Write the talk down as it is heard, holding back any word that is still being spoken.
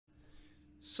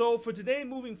So for today,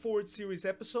 moving forward series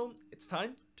episode, it's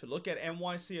time to look at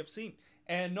NYCFC.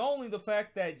 And not only the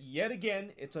fact that yet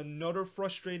again, it's another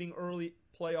frustrating early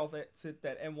playoff exit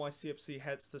that NYCFC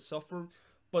has to suffer,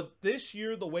 but this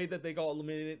year, the way that they got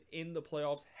eliminated in the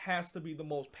playoffs has to be the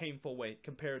most painful way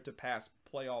compared to past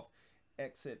playoff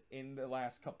exit in the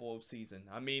last couple of seasons.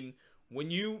 I mean, when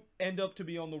you end up to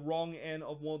be on the wrong end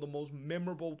of one of the most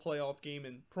memorable playoff game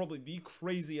and probably the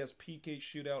craziest PK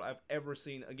shootout I've ever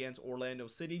seen against Orlando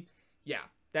City, yeah,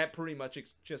 that pretty much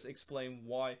just explains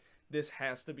why this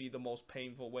has to be the most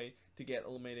painful way to get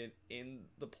eliminated in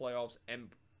the playoffs, and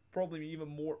probably even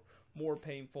more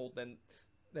painful than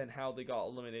how they got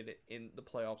eliminated in the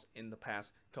playoffs in the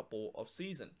past couple of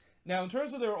seasons. Now, in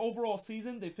terms of their overall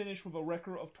season, they finished with a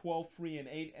record of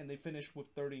 12-3-8, and they finished with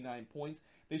 39 points.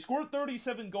 They scored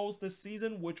 37 goals this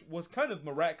season, which was kind of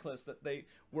miraculous that they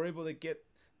were able to get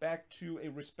back to a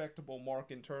respectable mark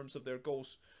in terms of their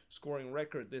goals scoring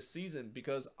record this season,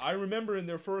 because I remember in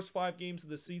their first 5 games of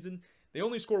the season, they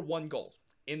only scored 1 goal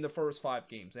in the first 5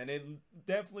 games, and it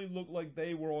definitely looked like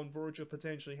they were on verge of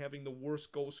potentially having the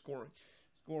worst goal scoring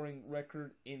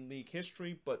record in league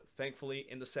history. But thankfully,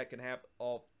 in the second half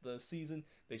of the season,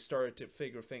 they started to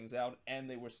figure things out, and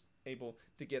they were able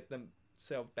to get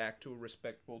themselves back to a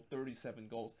respectable 37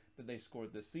 goals that they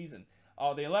scored this season.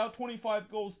 They allowed 25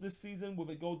 goals this season with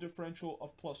a goal differential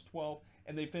of +12,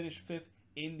 and they finished 5th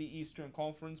in the Eastern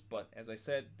Conference. But as I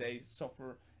said, they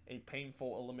suffer a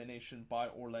painful elimination by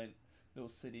Orlando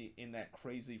City in that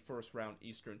crazy first round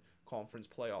Eastern Conference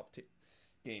playoff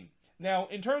game. Now,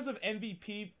 in terms of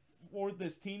MVP for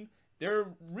this team, there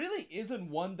really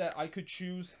isn't one that I could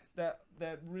choose that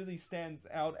really stands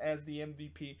out as the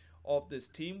MVP of this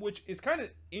team, which is kind of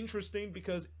interesting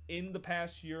because in the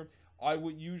past year, I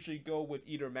would usually go with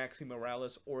either Maxi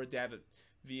Morales or David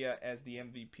Villa as the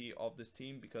MVP of this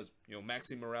team, because, you know,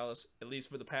 Maxi Morales, at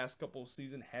least for the past couple of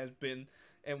seasons, has been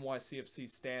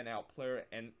NYCFC's standout player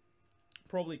and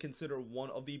probably consider one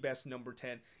of the best number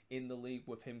 10 in the league,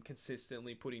 with him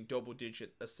consistently putting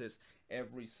double-digit assists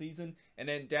every season. And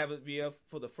then David Villa,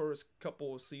 for the first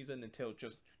couple of seasons until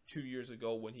just 2 years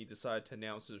ago when he decided to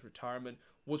announce his retirement,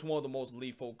 was one of the most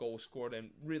lethal goals scored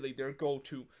and really their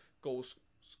go-to goals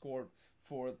scored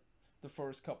for the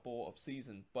first couple of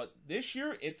seasons. But this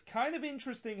year, it's kind of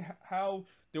interesting how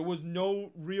there was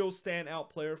no real standout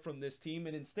player from this team,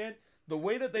 and instead, the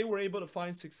way that they were able to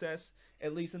find success,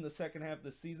 at least in the second half of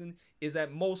the season, is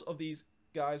that most of these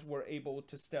guys were able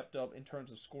to step up in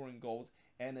terms of scoring goals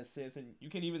and assists. And you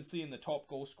can even see in the top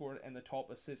goal scored and the top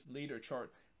assist leader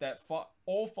chart that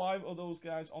all 5 of those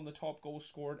guys on the top goal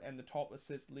scored and the top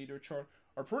assist leader chart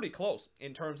are pretty close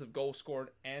in terms of goals scored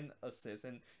and assists.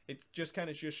 And it just kind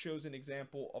of shows an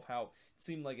example of how it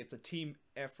seemed like it's a team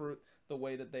effort, the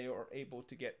way that they are able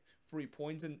to get 3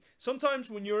 points. And sometimes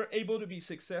when you're able to be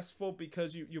successful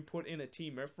because you put in a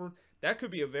team effort, that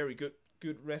could be a very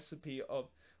good recipe of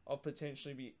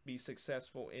potentially be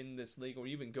successful in this league, or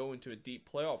even go into a deep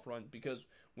playoff run. Because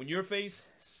when you're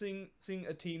facing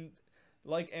a team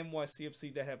like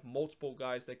NYCFC that have multiple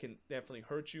guys that can definitely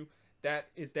hurt you, that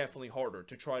is definitely harder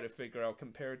to try to figure out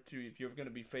compared to if you're going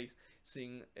to be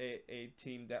facing a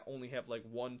team that only have like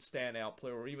 1 standout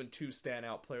player or even 2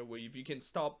 standout player, where if you can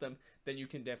stop them, then you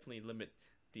can definitely limit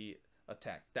the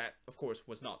attack. That, of course,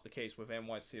 was not the case with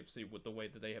NYCFC, with the way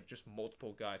that they have just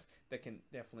multiple guys that can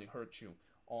definitely hurt you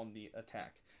on the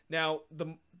attack. Now,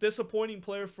 the disappointing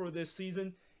player for this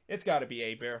season, it's got to be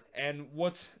Abear. And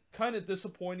what's kind of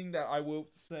disappointing that I will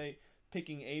say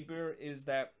picking Abear is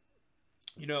that,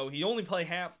 you know, he only played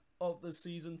half of the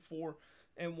season for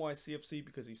NYCFC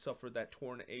because he suffered that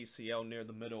torn ACL near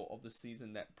the middle of the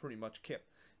season that pretty much kept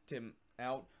him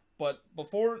out. But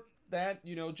before that,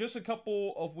 you know, just a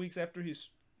couple of weeks after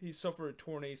he suffered a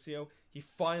torn ACL, he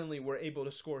finally were able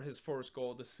to score his first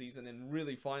goal of the season and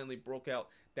really finally broke out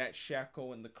that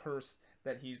shackle and the curse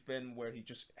that he's been, where he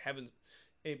just haven't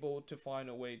able to find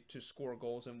a way to score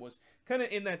goals, and was kind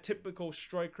of in that typical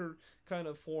striker kind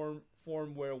of form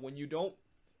where when you don't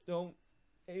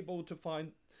able to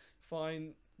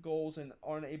find goals and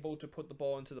aren't able to put the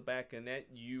ball into the back of net,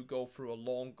 you go through a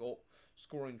long goal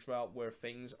scoring drought where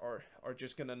things are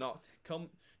just gonna not come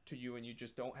to you, and you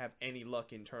just don't have any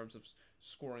luck in terms of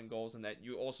scoring goals, and that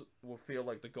you also will feel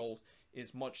like the goals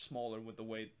is much smaller with the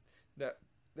way that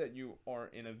you are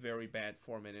in a very bad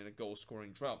form and in a goal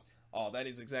scoring drought. That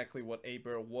is exactly what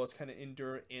Abear was kind of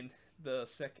endure in the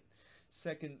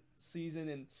second season.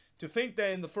 And to think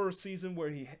that in the first season, where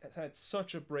he had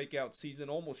such a breakout season,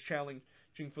 almost challenging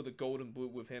for the Golden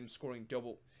Boot with him scoring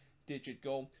double-digit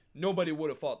goal, nobody would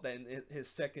have thought that in his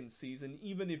second season,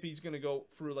 even if he's going to go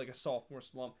through like a sophomore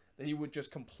slump, that he would just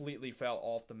completely fall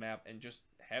off the map and just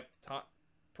have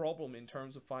problem in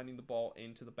terms of finding the ball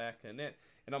into the back of the net.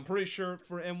 And I'm pretty sure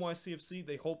for NYCFC,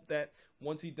 they hope that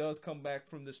once he does come back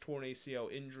from this torn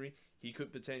ACL injury, he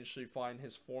could potentially find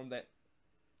his form that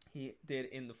he did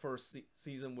in the first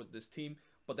season with this team.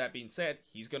 But that being said,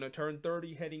 he's going to turn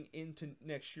 30 heading into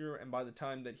next year, and by the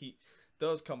time that he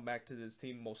does come back to this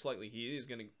team, most likely he is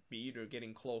going to be either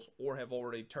getting close or have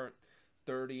already turned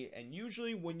 30. And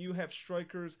usually when you have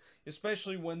strikers,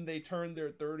 especially when they turn their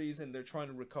 30s and they're trying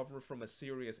to recover from a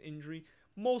serious injury,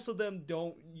 most of them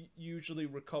don't usually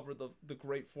recover the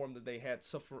great form that they had,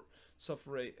 suffer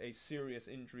a serious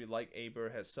injury like Aber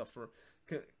has suffered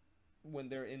when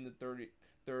they're in the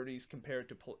 30s compared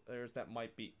to players that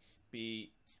might be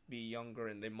younger,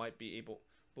 and they might be able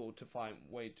to find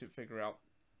way to figure out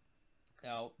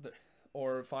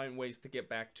or find ways to get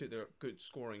back to their good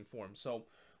scoring form. So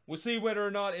we'll see whether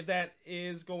or not if that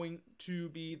is going to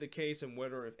be the case, and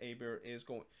whether if Aber is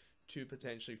going to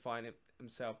potentially find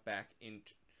himself back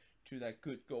into that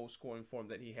good goal scoring form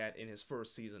that he had in his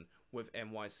first season with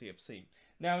NYCFC.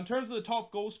 Now, in terms of the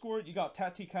top goal scorer, you got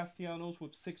Tati Castellanos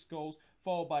with 6 goals,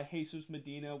 followed by Jesus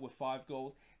Medina with 5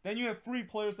 goals. Then you have 3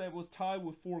 players that was tied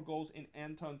with 4 goals in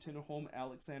Anton Tinnerholm,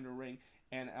 Alexander Ring,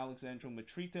 and Alexandro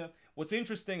Matrita. What's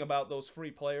interesting about those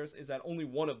 3 players is that only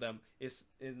one of them is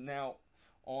now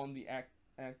on the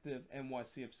active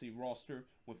NYCFC roster,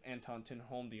 with Anton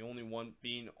Tinnerholm the only one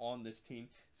being on this team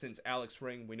since Alex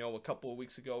Ring. We know a couple of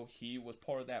weeks ago he was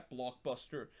part of that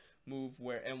blockbuster move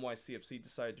where NYCFC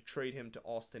decided to trade him to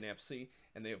Austin FC,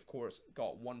 and they of course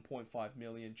got 1.5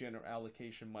 million general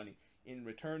allocation money in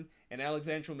return. And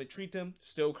Alexandro Matrita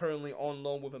still currently on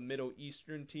loan with a Middle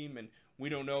Eastern team, and we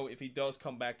don't know if he does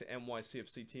come back to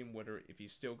NYCFC team, whether if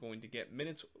he's still going to get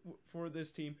minutes for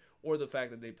this team, or the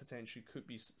fact that they potentially could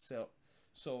be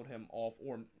sold him off,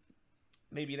 or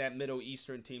maybe that Middle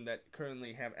Eastern team that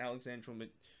currently have Alexandro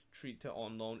Matrita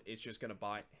on loan is just going to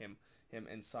buy him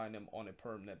and sign him on a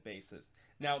permanent basis.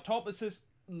 Now, top assist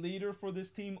leader for this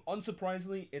team,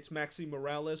 unsurprisingly, it's Maxi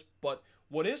Morales, but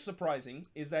what is surprising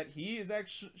is that he is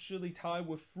actually tied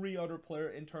with 3 other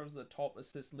players in terms of the top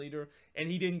assist leader, and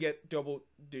he didn't get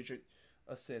double-digit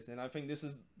assists. And I think this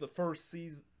is the first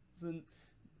season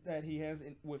that he has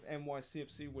with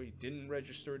NYCFC where he didn't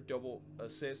register double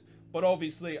assists. But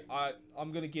obviously,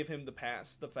 I'm going to give him the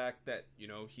pass. The fact that, you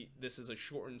know, this is a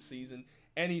shortened season,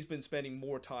 and he's been spending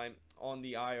more time on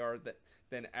the IR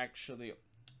than actually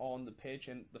on the pitch,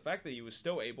 and the fact that he was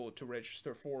still able to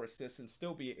register 4 assists and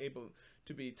still be able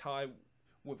to be tied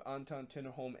with Anton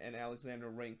Tinnerholm and Alexander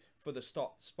Ring for the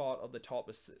spot of the top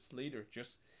assist leader,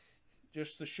 just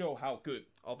to show how good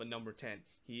of a number 10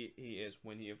 he is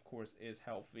when he of course is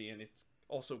healthy. And it's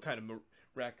also kind of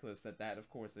miraculous that of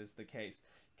course is the case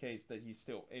that he's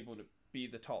still able to be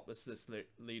the top assist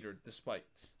leader despite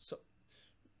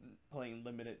playing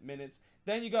limited minutes.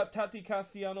 Then you got Tati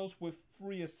Castellanos with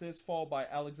 3 assists, followed by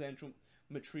Alexandro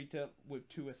Matrita with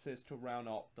 2 assists to round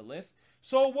off the list.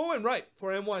 So what went right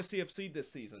for NYCFC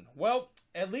this season? Well,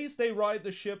 at least they ride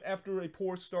the ship after a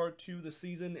poor start to the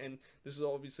season, and this is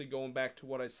obviously going back to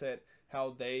what I said,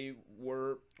 how they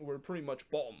were pretty much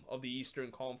bottom of the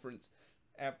Eastern Conference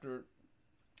after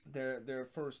their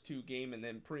first 2 games, and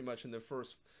then pretty much in their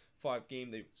first 5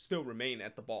 games, they still remain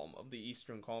at the bottom of the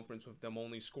Eastern Conference with them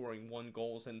only scoring 1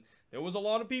 goal. And there was a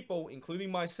lot of people,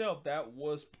 including myself, that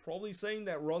was probably saying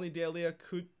that Ronnie Delia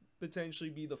could potentially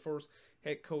be the first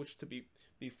head coach to be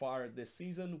fired this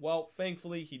season. Well,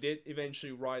 thankfully, he did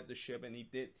eventually ride the ship, and he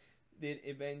did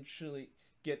eventually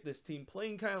get this team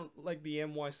playing kind of like the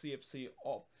NYCFC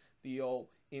of the O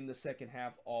in the second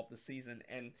half of the season,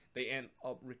 and they end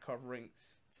up recovering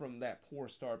from that poor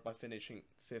start by finishing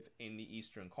 5th in the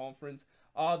Eastern Conference.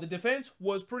 The defense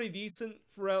was pretty decent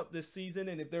throughout this season,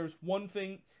 and if there's one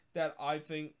thing that I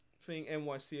think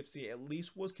NYCFC at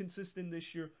least was consistent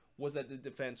this year, was that the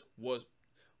defense was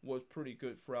pretty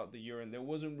good throughout the year, and there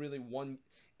wasn't really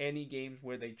any games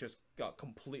where they just got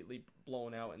completely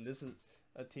blown out. And this is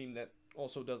a team that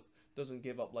also doesn't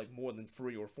give up like more than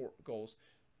 3 or 4 goals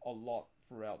a lot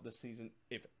throughout the season,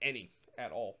 if any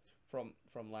at all, from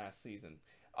last season.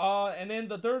 And then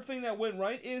the third thing that went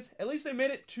right is at least they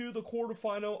made it to the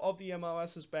quarterfinal of the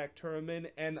MLS's back tournament,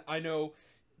 and I know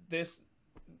this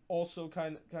also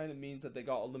kind of means that they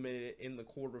got eliminated in the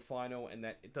quarterfinal, and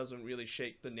that it doesn't really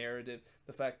shake the narrative.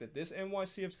 The fact that this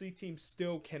NYCFC team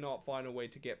still cannot find a way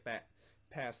to get back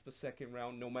past the second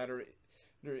round, no matter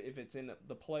if it's in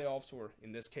the playoffs or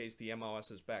in this case the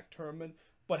MLS's back tournament.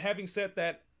 But having said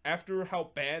that, after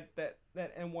how bad that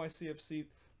NYCFC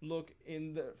look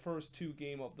in the first 2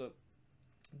 games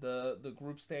the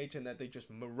group stage, and that they just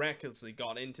miraculously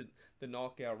got into the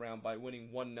knockout round by winning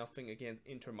 1-0 against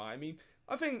Inter Miami.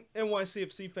 I think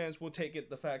NYCFC fans will take it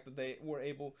the fact that they were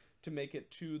able to make it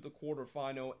to the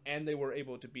quarterfinal, and they were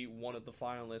able to beat one of the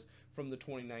finalists from the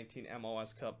 2019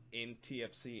 MLS Cup in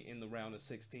TFC in the round of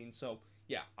 16. So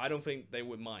yeah, I don't think they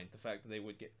would mind the fact that they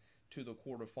would get to the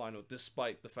quarterfinal,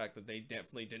 despite the fact that they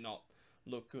definitely did not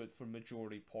look good for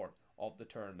majority part of the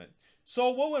tournament.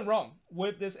 So what went wrong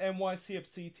with this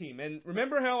NYCFC team? And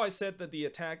remember how I said that the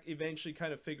attack eventually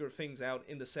kind of figured things out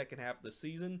in the second half of the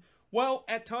season? Well,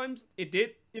 at times it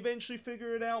did eventually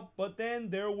figure it out, but then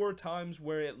there were times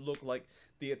where it looked like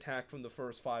the attack from the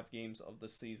first 5 games of the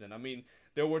season. I mean,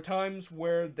 there were times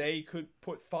where they could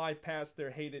put 5 past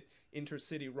their hated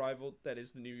intercity rival, that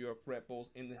is the New York Red Bulls,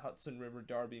 in the Hudson River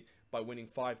Derby by winning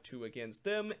 5-2 against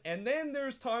them. And then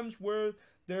there's times where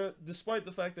despite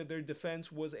the fact that their defense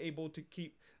was able to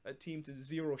keep a team to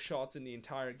 0 shots in the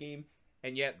entire game,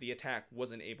 and yet the attack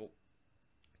wasn't able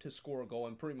to score a goal,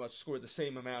 and pretty much score the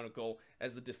same amount of goal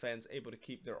as the defense, able to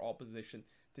keep their opposition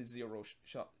to 0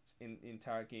 shots in the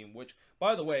entire game. Which,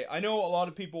 by the way, I know a lot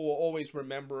of people will always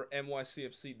remember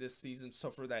NYCFC this season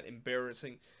suffer that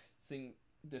embarrassing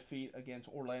defeat against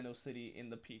Orlando City in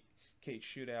the PK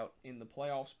shootout in the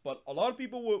playoffs, but a lot of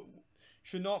people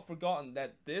should not forgotten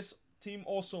that this team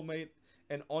also made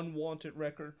an unwanted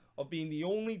record of being the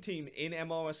only team in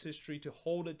MLS history to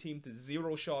hold a team to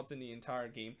 0 shots in the entire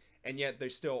game, and yet they're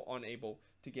still unable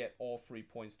to get all 3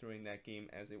 points during that game,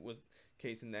 as it was the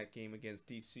case in that game against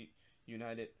DC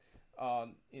United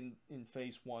in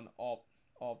phase 1 of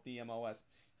the MLS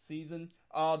season.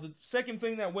 The second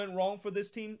thing that went wrong for this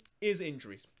team is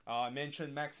injuries. I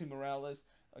mentioned Maxi Morales,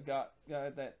 a guy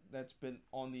that's been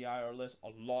on the IR list a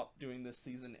lot during this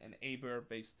season, and Aber,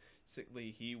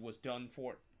 basically he was done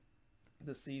for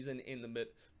the season in the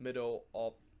middle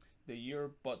of the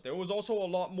year. But there was also a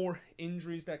lot more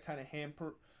injuries that kind of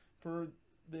hampered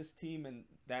this team, and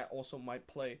that also might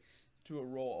play to a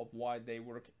role of why they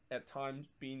were at times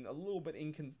being a little bit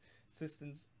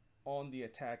inconsistent on the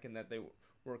attack, and that they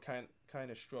were kind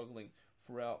of struggling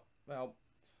throughout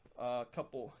a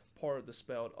couple part of the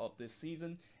spell of this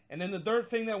season. And then the third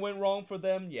thing that went wrong for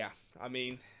them, yeah, I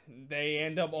mean, they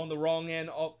end up on the wrong end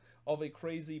of a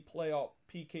crazy playoff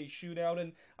PK shootout.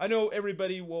 And I know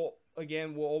everybody will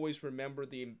always remember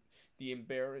the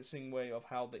embarrassing way of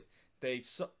how they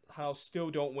still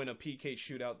don't win a PK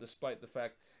shootout, despite the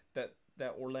fact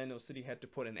that Orlando City had to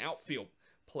put an outfield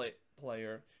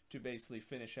player to basically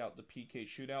finish out the PK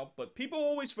shootout. But people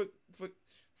always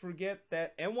forget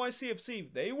that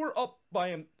NYCFC, they were up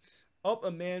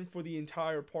a man for the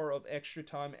entire part of extra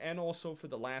time, and also for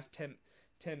the last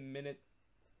 10 minutes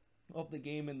of the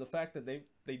game. And the fact that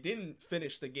they didn't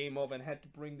finish the game off and had to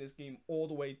bring this game all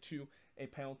the way to a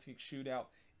penalty shootout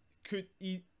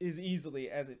is easily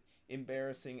as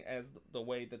embarrassing as the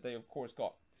way that they of course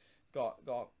got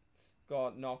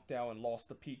knocked out and lost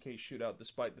the PK shootout,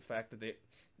 despite the fact that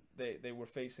they were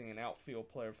facing an outfield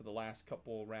player for the last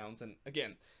couple of rounds. And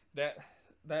again, that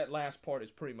last part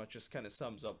is pretty much just kind of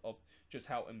sums up of just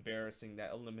how embarrassing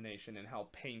that elimination and how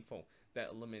painful that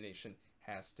elimination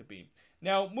has to be.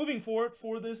 Now, moving forward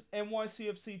for this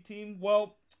NYCFC team,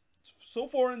 well, so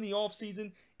far in the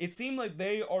offseason, it seemed like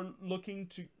they are looking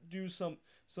to do some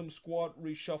squad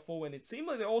reshuffle, and it seemed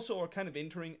like they also are kind of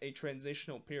entering a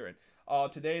transitional period.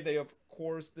 Today, they of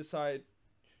course decided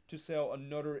to sell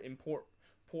another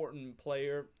important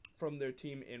player from their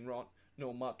team in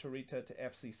Matarrita to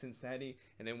FC Cincinnati,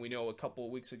 and then we know a couple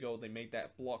of weeks ago they made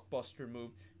that blockbuster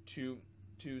move to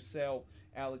sell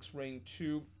Alex Ring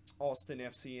to Austin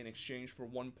FC in exchange for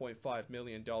 $1.5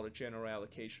 million general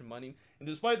allocation money. And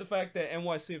despite the fact that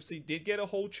NYCFC did get a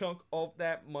whole chunk of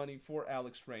that money for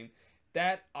Alex Ring,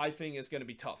 that I think is going to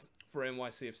be tough for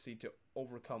NYCFC to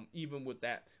overcome, even with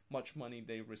that much money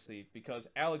they received, because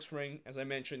Alex Ring, as I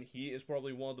mentioned, he is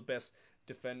probably one of the best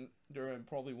defender and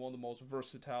probably one of the most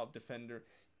versatile defender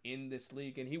in this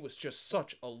league, and he was just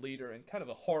such a leader and kind of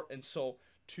a heart and soul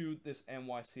to this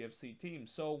NYCFC team.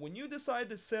 So when you decide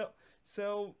to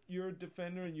sell your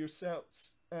defender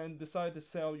and decide to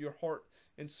sell your heart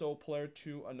and soul player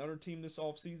to another team this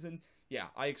offseason, yeah,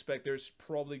 I expect there's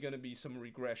probably going to be some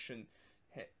regression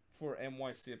for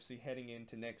NYCFC heading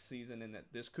into next season, and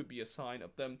that this could be a sign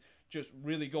of them just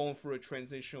really going for a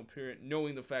transitional period,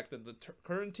 knowing the fact that the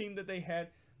current team that they had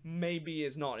maybe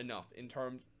is not enough in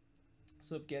terms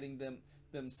of getting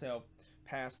themselves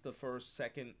past the first,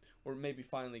 second, or maybe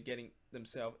finally getting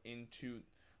themselves into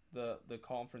the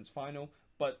conference final.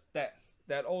 But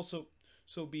that also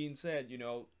being said, you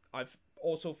know, I've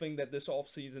also think that this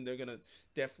offseason they're going to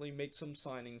definitely make some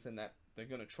signings, and that they're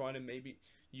going to try to maybe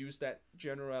use that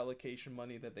general allocation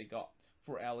money that they got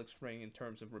for Alex Ring in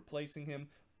terms of replacing him.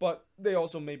 But they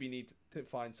also maybe need to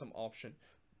find some option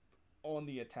on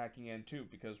the attacking end too,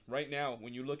 because right now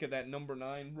when you look at that number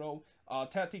 9 row,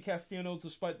 Tati Castellanos,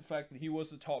 despite the fact that he was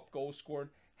the top goal scorer,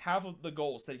 half of the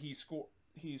goals that he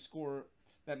scored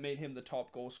that made him the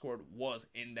top goal scorer was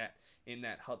in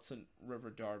that Hudson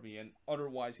River Derby, and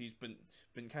otherwise he's been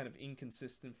kind of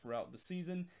inconsistent throughout the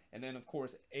season. And then of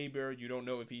course Aber, you don't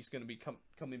know if he's going to be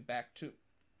coming back to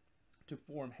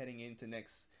form heading into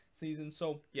next season.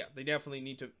 So yeah, they definitely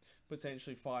need to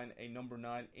potentially find a number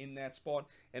 9 in that spot.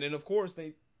 And then of course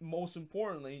they, most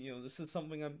importantly, you know, this is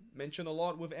something I mentioned a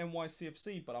lot with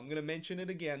NYCFC, but I'm going to mention it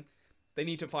again. They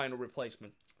need to find a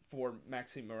replacement for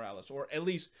Maxi Morales, or at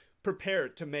least prepare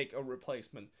to make a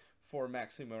replacement for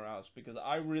Maxi Morales, because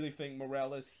I really think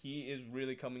Morales, he is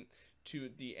really coming to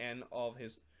the end of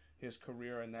his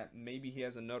career, and that maybe he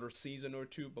has another season or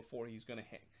two before he's going to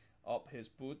hang up his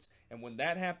boots. And when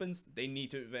that happens, they need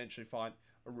to eventually find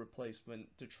a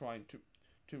replacement to try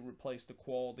to replace the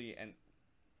quality and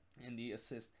the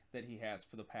assist that he has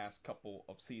for the past couple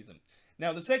of seasons.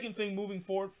 Now, the second thing moving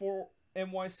forward for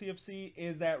NYCFC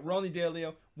is that Ronny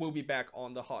Delia will be back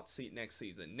on the hot seat next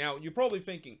season. Now, you're probably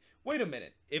thinking, wait a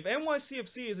minute, if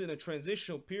NYCFC is in a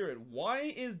transitional period, why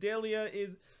is Delia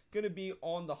going to be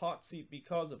on the hot seat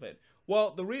because of it?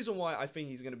 Well, the reason why I think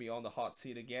he's going to be on the hot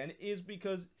seat again is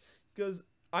because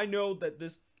I know that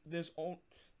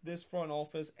this front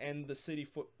office and the City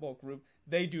Football Group,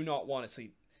 they do not want to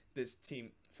see this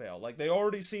team fail. Like, they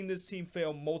already seen this team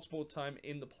fail multiple times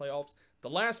in the playoffs. The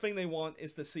last thing they want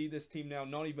is to see this team now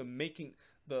not even making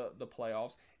the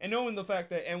playoffs. And knowing the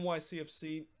fact that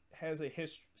NYCFC has a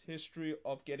history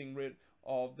of getting rid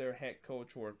of their head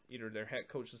coach, or either their head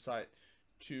coach decide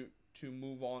to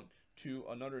move on to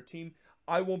another team,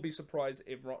 I won't be surprised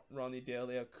if Ronny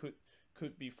Delia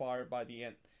could be fired by the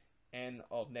end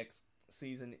of next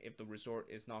season if the resort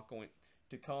is not going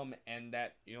to come. And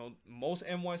that, you know, most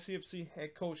NYCFC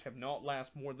head coach have not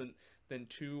last more than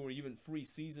 2 or even 3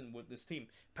 seasons with this team.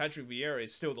 Patrick Vieira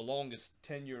is still the longest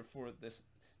tenure for this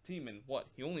team, and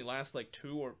he only lasts like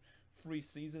 2 or 3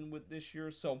 seasons with this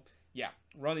year. So yeah,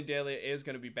 Ronny Delia is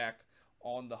going to be back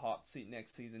on the hot seat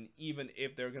next season, even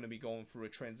if they're going to be going through a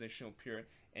transitional period,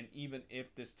 and even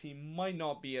if this team might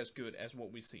not be as good as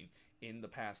what we've seen in the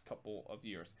past couple of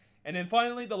years. And then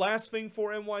finally, the last thing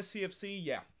for NYCFC,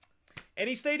 yeah,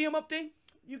 any stadium update,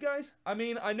 you guys? I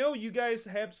mean, I know you guys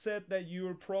have said that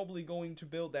you're probably going to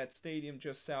build that stadium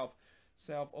just south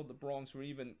of the Bronx, or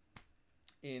even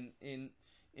in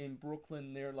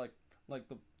Brooklyn there, like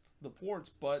the ports,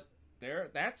 but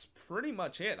that's pretty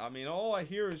much it. I mean, all I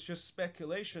hear is just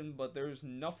speculation, but there's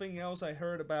nothing else I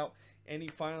heard about any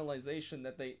finalization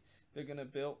that they're gonna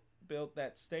build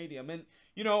that stadium. And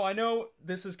you know, I know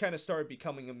this has kind of started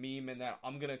becoming a meme, and that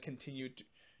I'm gonna continue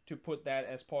to put that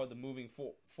as part of the moving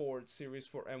forward series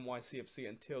for NYCFC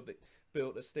until they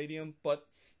build a stadium. But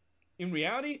in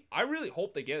reality, I really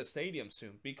hope they get a stadium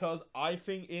soon, because I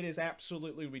think it is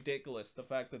absolutely ridiculous the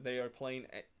fact that they are playing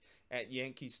at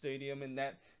Yankee Stadium, and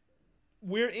that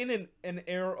we're in an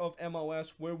era of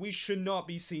MLS where we should not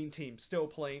be seeing teams still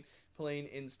playing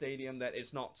in stadium that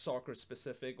is not soccer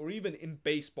specific, or even in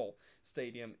baseball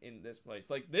stadium in this place.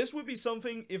 Like, this would be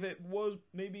something if it was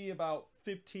maybe about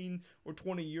 15 or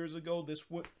 20 years ago, this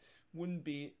wouldn't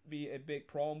be a big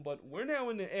problem. But we're now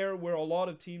in an era where a lot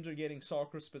of teams are getting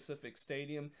soccer specific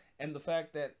stadium, and the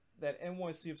fact that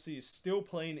NYCFC is still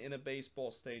playing in a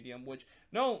baseball stadium, which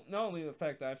not only the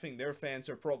fact that I think their fans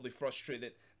are probably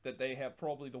frustrated that they have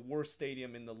probably the worst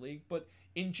stadium in the league, but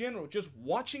in general, just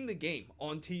watching the game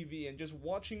on TV and just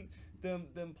watching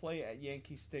them play at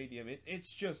Yankee Stadium,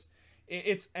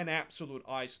 it's an absolute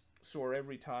eyesore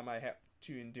every time I have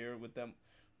to endure with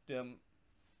them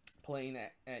playing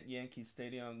at Yankee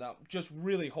Stadium. And I'm just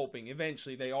really hoping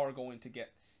eventually they are going to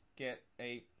get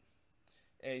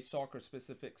a soccer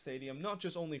specific stadium, not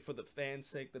just only for the fans'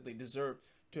 sake, that they deserve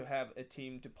to have a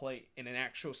team to play in an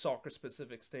actual soccer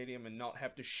specific stadium and not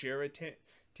have to share a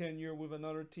tenure with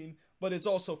another team, but it's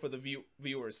also for the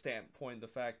viewer standpoint, the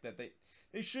fact that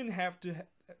they shouldn't have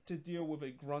to deal with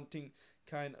a grunting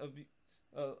kind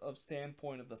of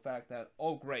standpoint of the fact that,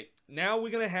 oh great, now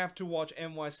we're gonna have to watch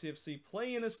NYCFC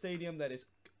play in a stadium that is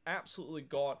absolutely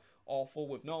god awful,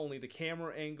 with not only the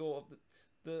camera angle of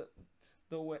the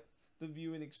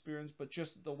viewing experience, but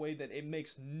just the way that it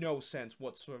makes no sense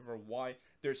whatsoever why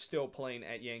they're still playing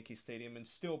at Yankee Stadium and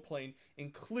still playing in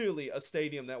clearly a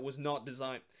stadium that was not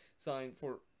designed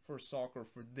for soccer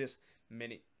for this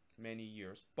many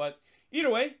years. But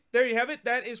either way, there you have it.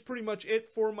 That is pretty much it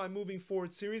for my moving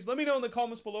forward series. Let me know in the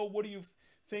comments below, what do you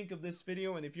think of this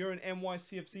video, and if you're an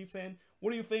NYCFC fan,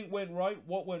 what do you think went right,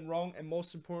 what went wrong, and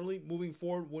most importantly, moving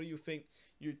forward, what do you think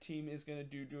your team is going to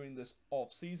do during this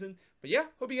off season? But yeah,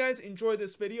 hope you guys enjoyed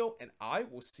this video, and I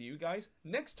will see you guys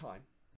next time.